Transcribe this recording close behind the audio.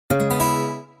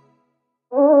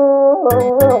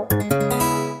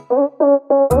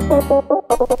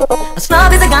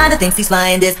the things he's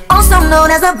flying is also known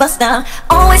as a buster.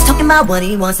 Always talking about what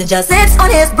he wants and just sits on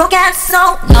his broke ass. So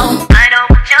no, I don't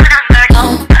want your number.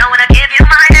 No, I don't wanna give you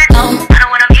mine. No, I don't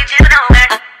wanna meet you nowhere.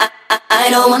 I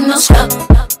don't want no scrub.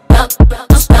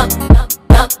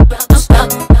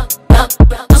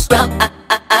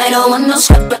 I don't want no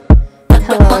scrub.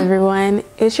 Hello everyone,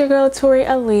 it's your girl Tori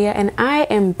Aaliyah and I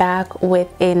am back with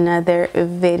another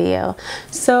video.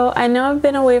 So I know I've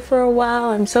been away for a while,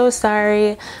 I'm so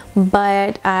sorry,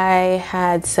 but I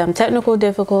had some technical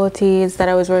difficulties that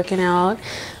I was working out,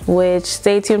 which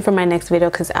stay tuned for my next video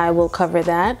because I will cover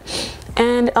that.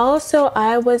 And also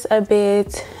I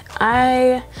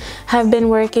have been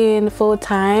working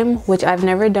full-time, which I've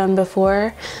never done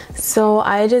before, so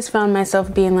I just found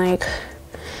myself being like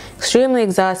extremely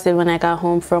exhausted when I got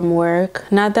home from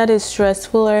work. Not that it's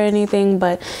stressful or anything,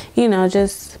 but you know,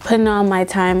 just putting all my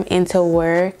time into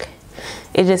work,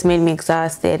 it just made me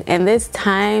exhausted. And this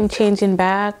time changing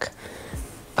back,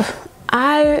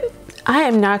 I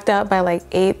am knocked out by like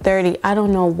 8:30. I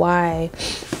don't know why.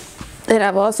 And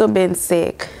I've also been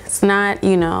sick. It's not,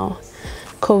 you know,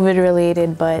 COVID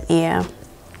related, but yeah.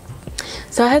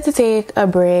 So I had to take a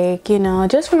break, you know,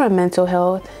 just for my mental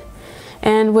health.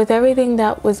 And with everything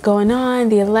that was going on,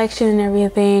 the election and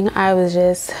everything, I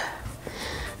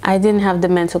didn't have the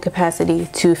mental capacity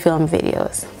to film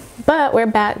videos. But we're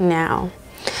back now.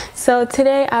 So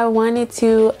today I wanted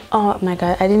to, oh my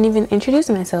god, I didn't even introduce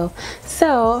myself.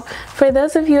 So for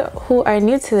those of you who are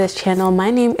new to this channel, my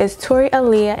name is Tori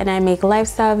Aaliyah and I make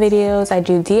lifestyle videos, I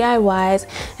do DIYs,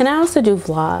 and I also do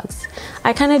vlogs.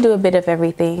 I kind of do a bit of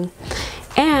everything.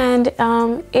 And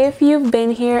if you've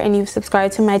been here and you've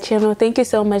subscribed to my channel, thank you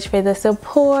so much for the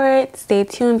support. Stay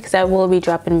tuned because I will be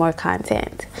dropping more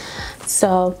content.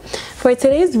 So for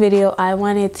today's video, I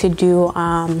wanted to do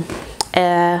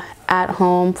a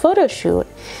at-home photo shoot.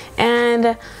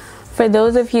 And for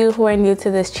those of you who are new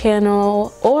to this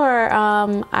channel, or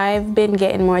I've been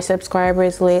getting more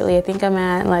subscribers lately. I think I'm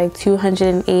at like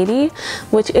 280,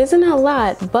 which isn't a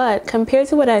lot, but compared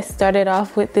to what I started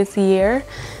off with this year,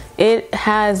 it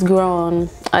has grown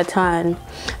a ton.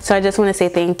 So I just want to say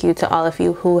thank you to all of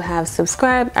you who have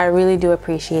subscribed. I really do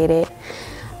appreciate it.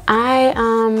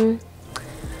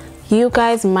 You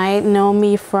guys might know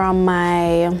me from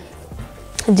my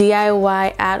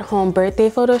DIY at-home birthday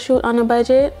photo shoot on a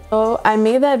budget. So I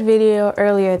made that video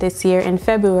earlier this year in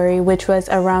February, which was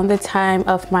around the time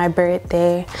of my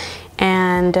birthday,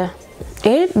 and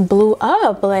it blew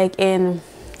up like in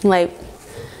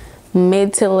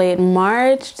mid to late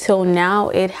March till now.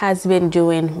 It has been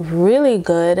doing really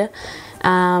good.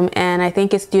 And I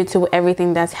think it's due to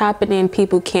everything that's happening.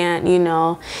 People can't, you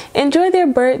know, enjoy their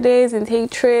birthdays and take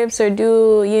trips or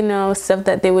do, you know, stuff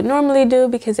that they would normally do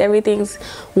because everything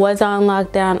was on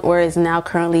lockdown or is now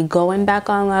currently going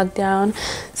back on lockdown.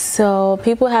 So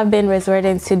people have been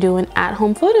resorting to doing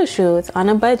at-home photo shoots on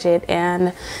a budget,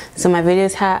 and so my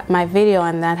video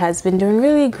on that has been doing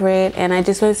really great. And I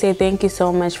just want to say thank you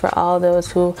so much for all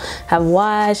those who have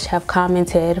watched, have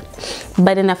commented.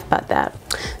 But enough about that.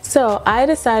 So I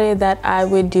decided that I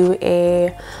would do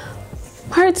a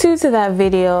part 2 to that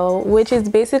video, which is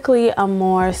basically a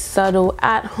more subtle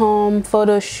at-home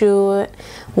photo shoot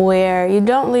where you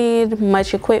don't need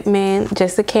much equipment,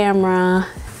 just a camera,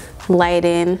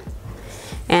 lighting,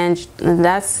 and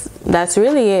that's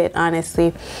really it,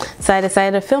 honestly. So I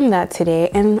decided to film that today,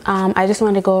 and I just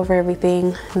wanted to go over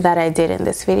everything that I did in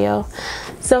this video.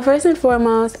 So first and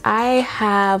foremost, I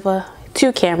have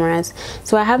two cameras.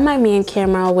 So I have my main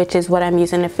camera, which is what I'm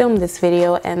using to film this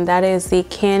video, and that is the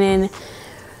Canon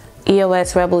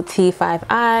EOS Rebel T5i.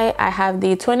 I have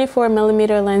the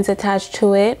 24mm lens attached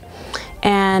to it,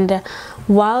 and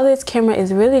while this camera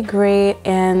is really great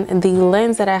and the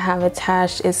lens that I have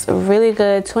attached is really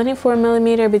good,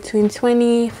 24mm between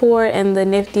 24 and the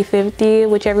nifty 50,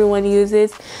 which everyone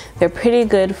uses, they're pretty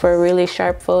good for really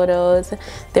sharp photos.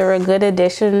 They're a good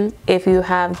addition if you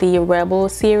have the Rebel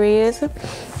series.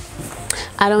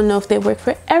 I don't know if they work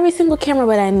for every single camera,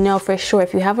 but I know for sure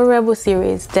if you have a Rebel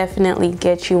series, definitely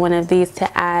get you one of these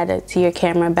to add to your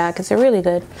camera bag because they're really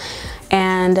good.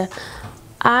 And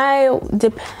I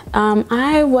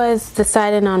was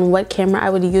deciding on what camera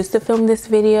I would use to film this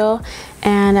video,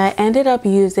 and I ended up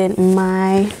using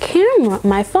my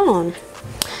phone.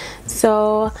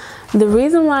 So the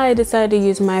reason why I decided to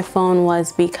use my phone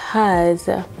was because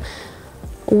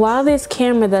while this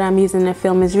camera that I'm using to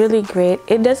film is really great,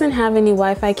 it doesn't have any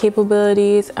Wi-Fi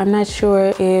capabilities. I'm not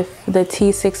sure if the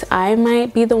T6i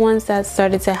might be the ones that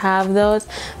started to have those,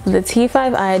 but the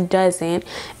T5i doesn't.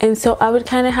 And so I would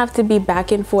kind of have to be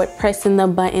back and forth pressing the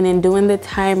button and doing the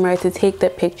timer to take the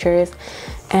pictures.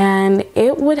 and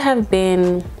it would have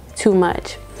been too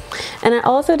much. And I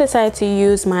also decided to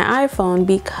use my iPhone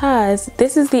because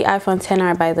this is the iPhone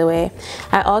XR, by the way.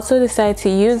 I also decided to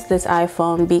use this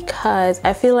iPhone because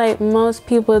I feel like most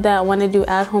people that want to do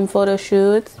at-home photo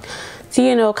shoots to,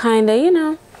 you know, kind of, you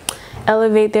know,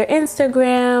 elevate their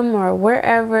Instagram or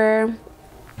wherever,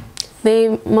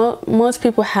 most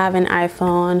people have an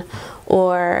iPhone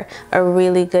or a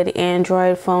really good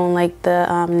Android phone like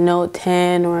the Note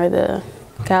 10 or the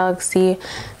Galaxy.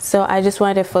 So I just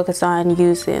wanted to focus on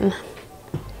using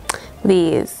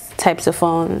these types of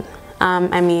phones,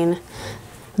 I mean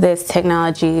this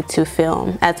technology to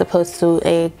film, as opposed to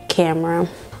a camera,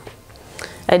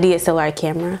 a DSLR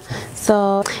camera.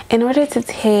 So in order to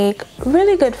take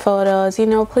really good photos, you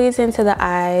know, pleasing to the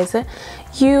eyes,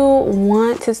 you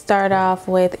want to start off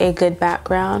with a good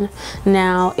background.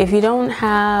 Now, if you don't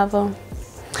have,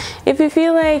 if you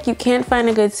feel like you can't find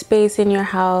a good space in your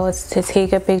house to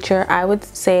take a picture, I would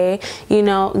say, you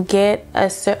know, get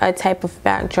a type of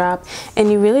backdrop, and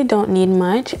you really don't need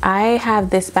much. I have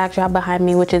this backdrop behind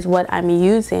me, which is what I'm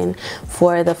using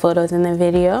for the photos in the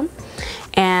video,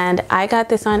 and I got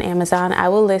this on Amazon. I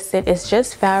will list it. It's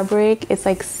just fabric. It's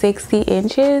like 60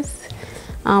 inches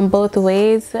both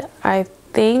ways, I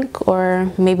think, or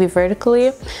maybe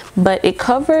vertically, but it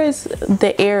covers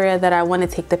the area that I want to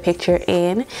take the picture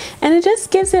in, and it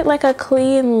just gives it like a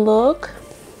clean look.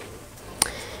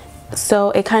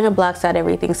 So it kind of blocks out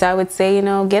everything. So I would say, you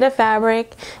know, get a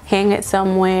fabric, hang it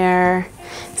somewhere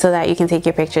so that you can take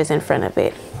your pictures in front of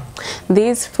it.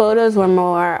 These photos were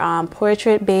more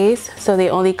portrait based, so they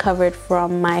only covered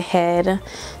from my head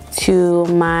to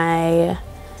my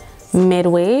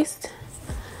mid-waist.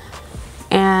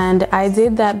 And I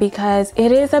did that because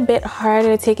it is a bit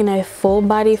harder taking a full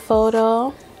body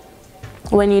photo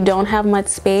when you don't have much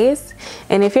space.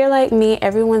 And if you're like me,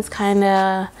 everyone's kind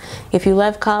of, if you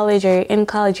left college or you're in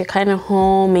college, you're kind of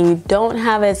home and you don't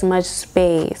have as much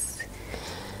space.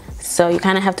 So you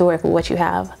kind of have to work with what you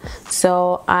have.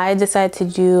 So I decided to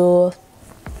do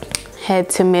head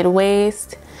to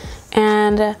mid-waist,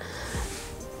 and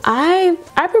I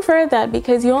prefer that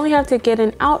because you only have to get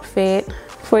an outfit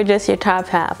for just your top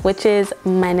half, which is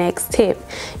my next tip.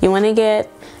 You want to get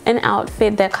an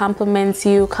outfit that complements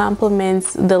you,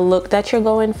 complements the look that you're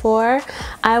going for.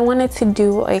 I wanted to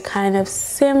do a kind of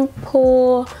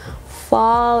simple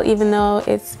fall, even though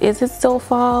is it still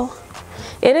fall?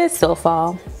 It is still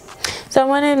fall. So I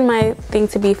wanted my thing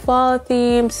to be fall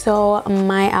themed, so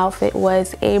my outfit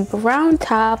was a brown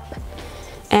top,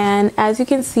 and as you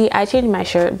can see, I changed my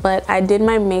shirt, but I did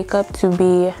my makeup to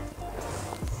be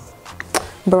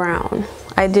brown.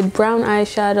 I did brown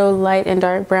eyeshadow, light and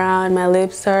dark brown. My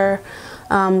lips are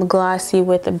glossy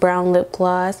with a brown lip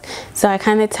gloss, so I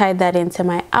kind of tied that into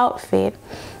my outfit,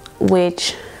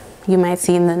 which you might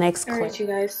see in the next clip. Alright, you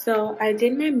guys, so I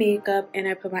did my makeup and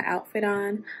I put my outfit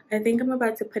on. I think I'm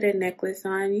about to put a necklace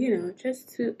on, you know, just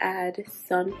to add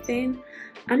something.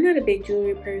 I'm not a big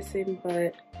jewelry person,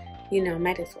 but you know,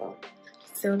 might as well.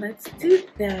 So let's do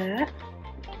that,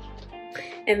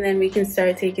 and then we can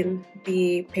start taking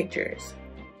the pictures.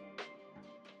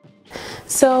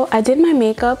 So I did my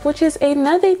makeup, which is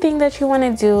another thing that you want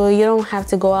to do. You don't have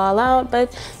to go all out,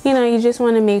 but you know, you just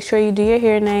want to make sure you do your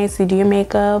hair nice, you do your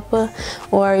makeup,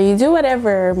 or you do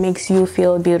whatever makes you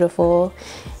feel beautiful,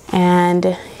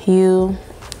 and you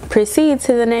proceed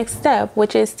to the next step,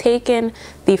 which is taking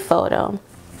the photo.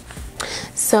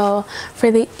 So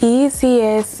for the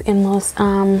easiest and most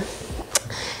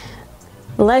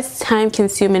less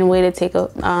time-consuming way to take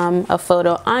a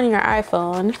photo on your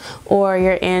iPhone or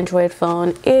your Android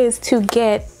phone is to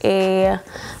get a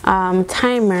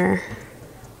timer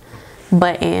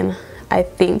button. I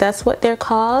think that's what they're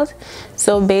called.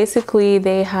 So basically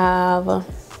they have,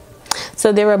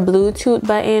 so they're a Bluetooth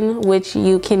button which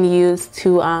you can use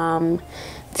to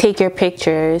take your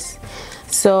pictures.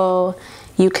 So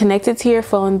you connect it to your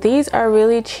phone. These are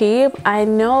really cheap. I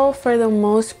know for the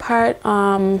most part,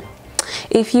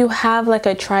 if you have like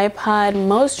a tripod,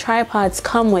 most tripods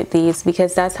come with these,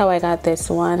 because that's how I got this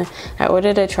one. I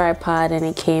ordered a tripod and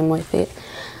it came with it.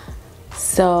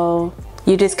 So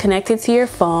you just connect it to your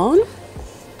phone.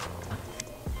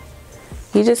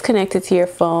 You just connect it to your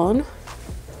phone,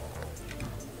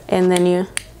 and then you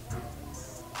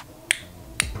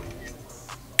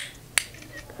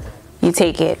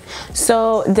take it.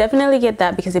 So definitely get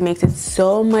that, because it makes it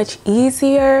so much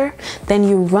easier than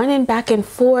you running back and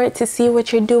forth to see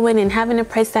what you're doing and having to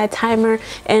press that timer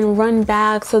and run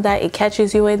back so that it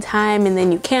catches you in time, and then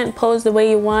you can't pose the way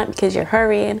you want because you're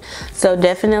hurrying. So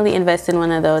definitely invest in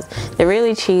one of those. They're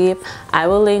really cheap. I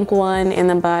will link one in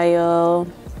the bio.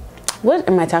 what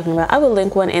am I talking about? I will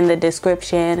link one in the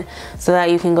description so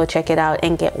that you can go check it out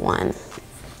and get one.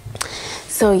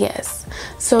 So yes,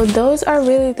 so those are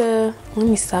really the, let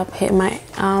me stop hitting my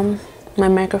my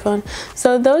microphone.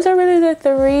 So those are really the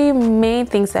 3 main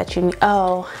things that you need.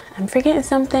 Oh, I'm forgetting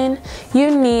something.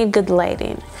 You need good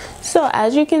lighting. So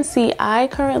as you can see, I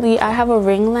have a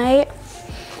ring light.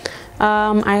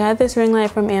 I got this ring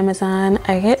light from Amazon.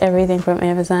 I get everything from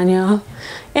Amazon, y'all.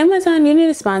 Amazon, you need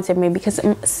to sponsor me because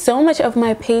so much of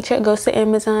my paycheck goes to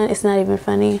Amazon. It's not even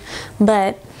funny.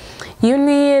 But you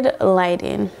need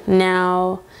lighting.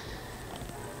 Now,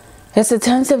 there's a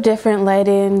tons of different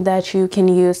lighting that you can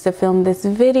use to film this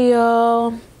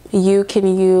video. You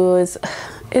can use,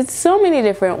 it's so many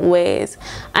different ways.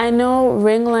 I know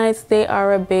ring lights, they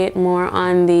are a bit more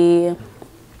on the,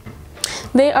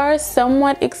 they are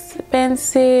somewhat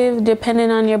expensive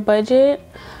depending on your budget.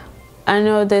 I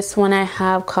know this one I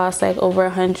have cost like over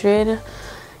 $100,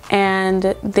 and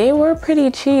they were pretty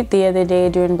cheap the other day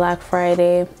during Black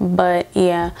Friday, but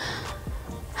yeah.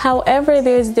 However,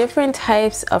 there's different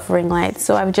types of ring lights.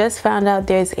 So I've just found out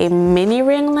there's a mini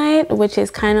ring light, which is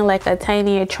kind of like a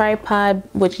tinier tripod,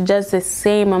 which does the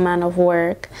same amount of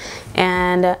work.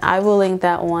 And I will link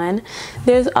that one.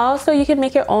 There's also, you can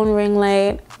make your own ring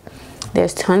light.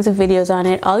 There's tons of videos on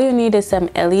it. All you need is some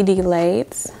LED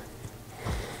lights.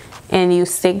 And you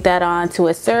stick that onto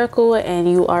a circle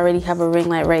and you already have a ring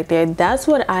light right there. That's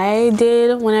what I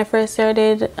did when I first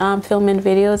started filming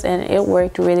videos, and it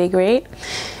worked really great.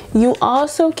 You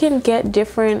also can get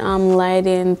different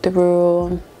lighting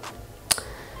through,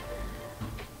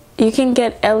 you can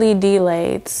get LED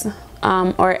lights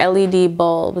or LED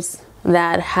bulbs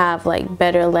that have like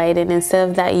better lighting. Instead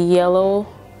of that yellow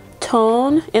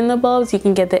tone in the bulbs, you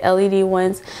can get the LED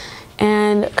ones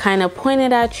and kind of point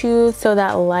it at you so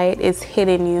that light is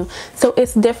hitting you. So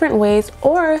it's different ways,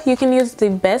 or you can use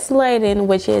the best lighting,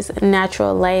 which is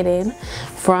natural lighting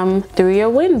from through your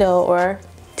window, or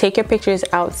take your pictures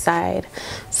outside.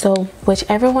 So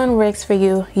whichever one works for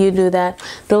you, you do that.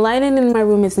 The lighting in my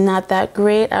room is not that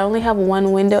great. I only have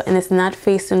one window and it's not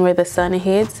facing where the sun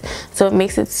hits, so it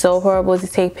makes it so horrible to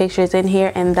take pictures in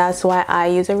here, and that's why I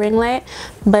use a ring light.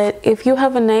 But if you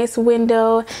have a nice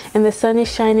window and the sun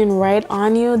is shining right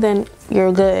on you, then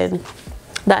you're good.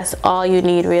 That's all you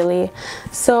need, really.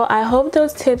 So I hope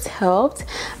those tips helped.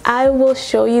 I will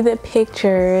show you the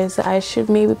pictures. I should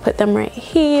maybe put them right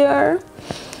here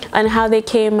on how they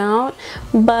came out,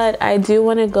 but I do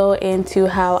want to go into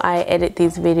how I edit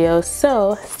these videos,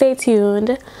 so stay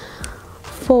tuned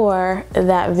for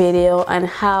that video on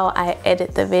how I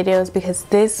edit the videos, because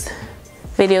this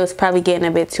video is probably getting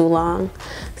a bit too long.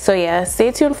 So yeah,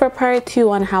 stay tuned for part 2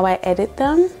 on how I edit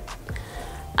them.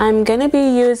 I'm gonna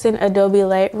be using Adobe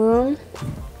Lightroom.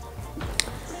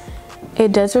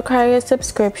 It does require a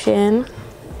subscription.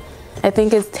 I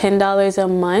think it's $10 a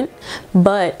month,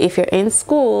 but if you're in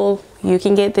school, you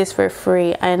can get this for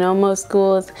free. I know most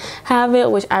schools have it,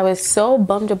 which I was so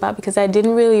bummed about because I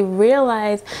didn't really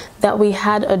realize that we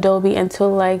had Adobe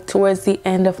until like towards the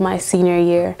end of my senior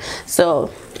year. So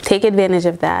take advantage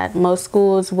of that. Most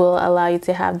schools will allow you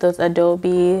to have those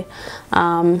Adobe,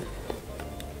 the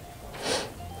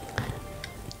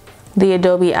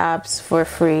Adobe apps for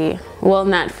free. Well,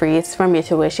 not free, it's from your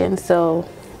tuition. So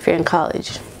if you're in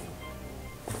college,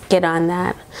 get on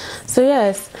that. So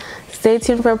yes, stay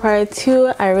tuned for part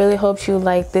 2. I really hope you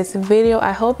liked this video.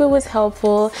 I hope it was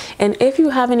helpful, and if you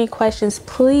have any questions,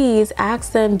 please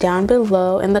ask them down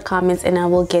below in the comments and I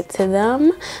will get to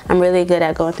them. I'm really good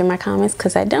at going through my comments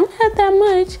because I don't have that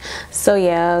much. So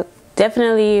yeah,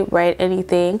 definitely write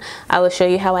anything. I will show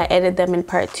you how I edit them in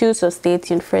part 2, so stay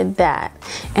tuned for that.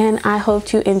 And I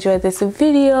hope you enjoyed this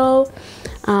video.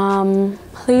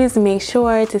 Please make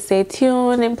sure to stay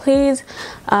tuned, and please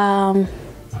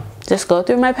just go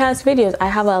through my past videos. I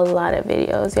have a lot of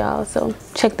videos, y'all, so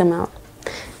check them out.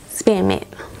 Spam it.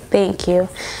 Thank you,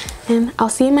 and I'll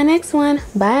see you in my next one.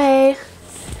 Bye.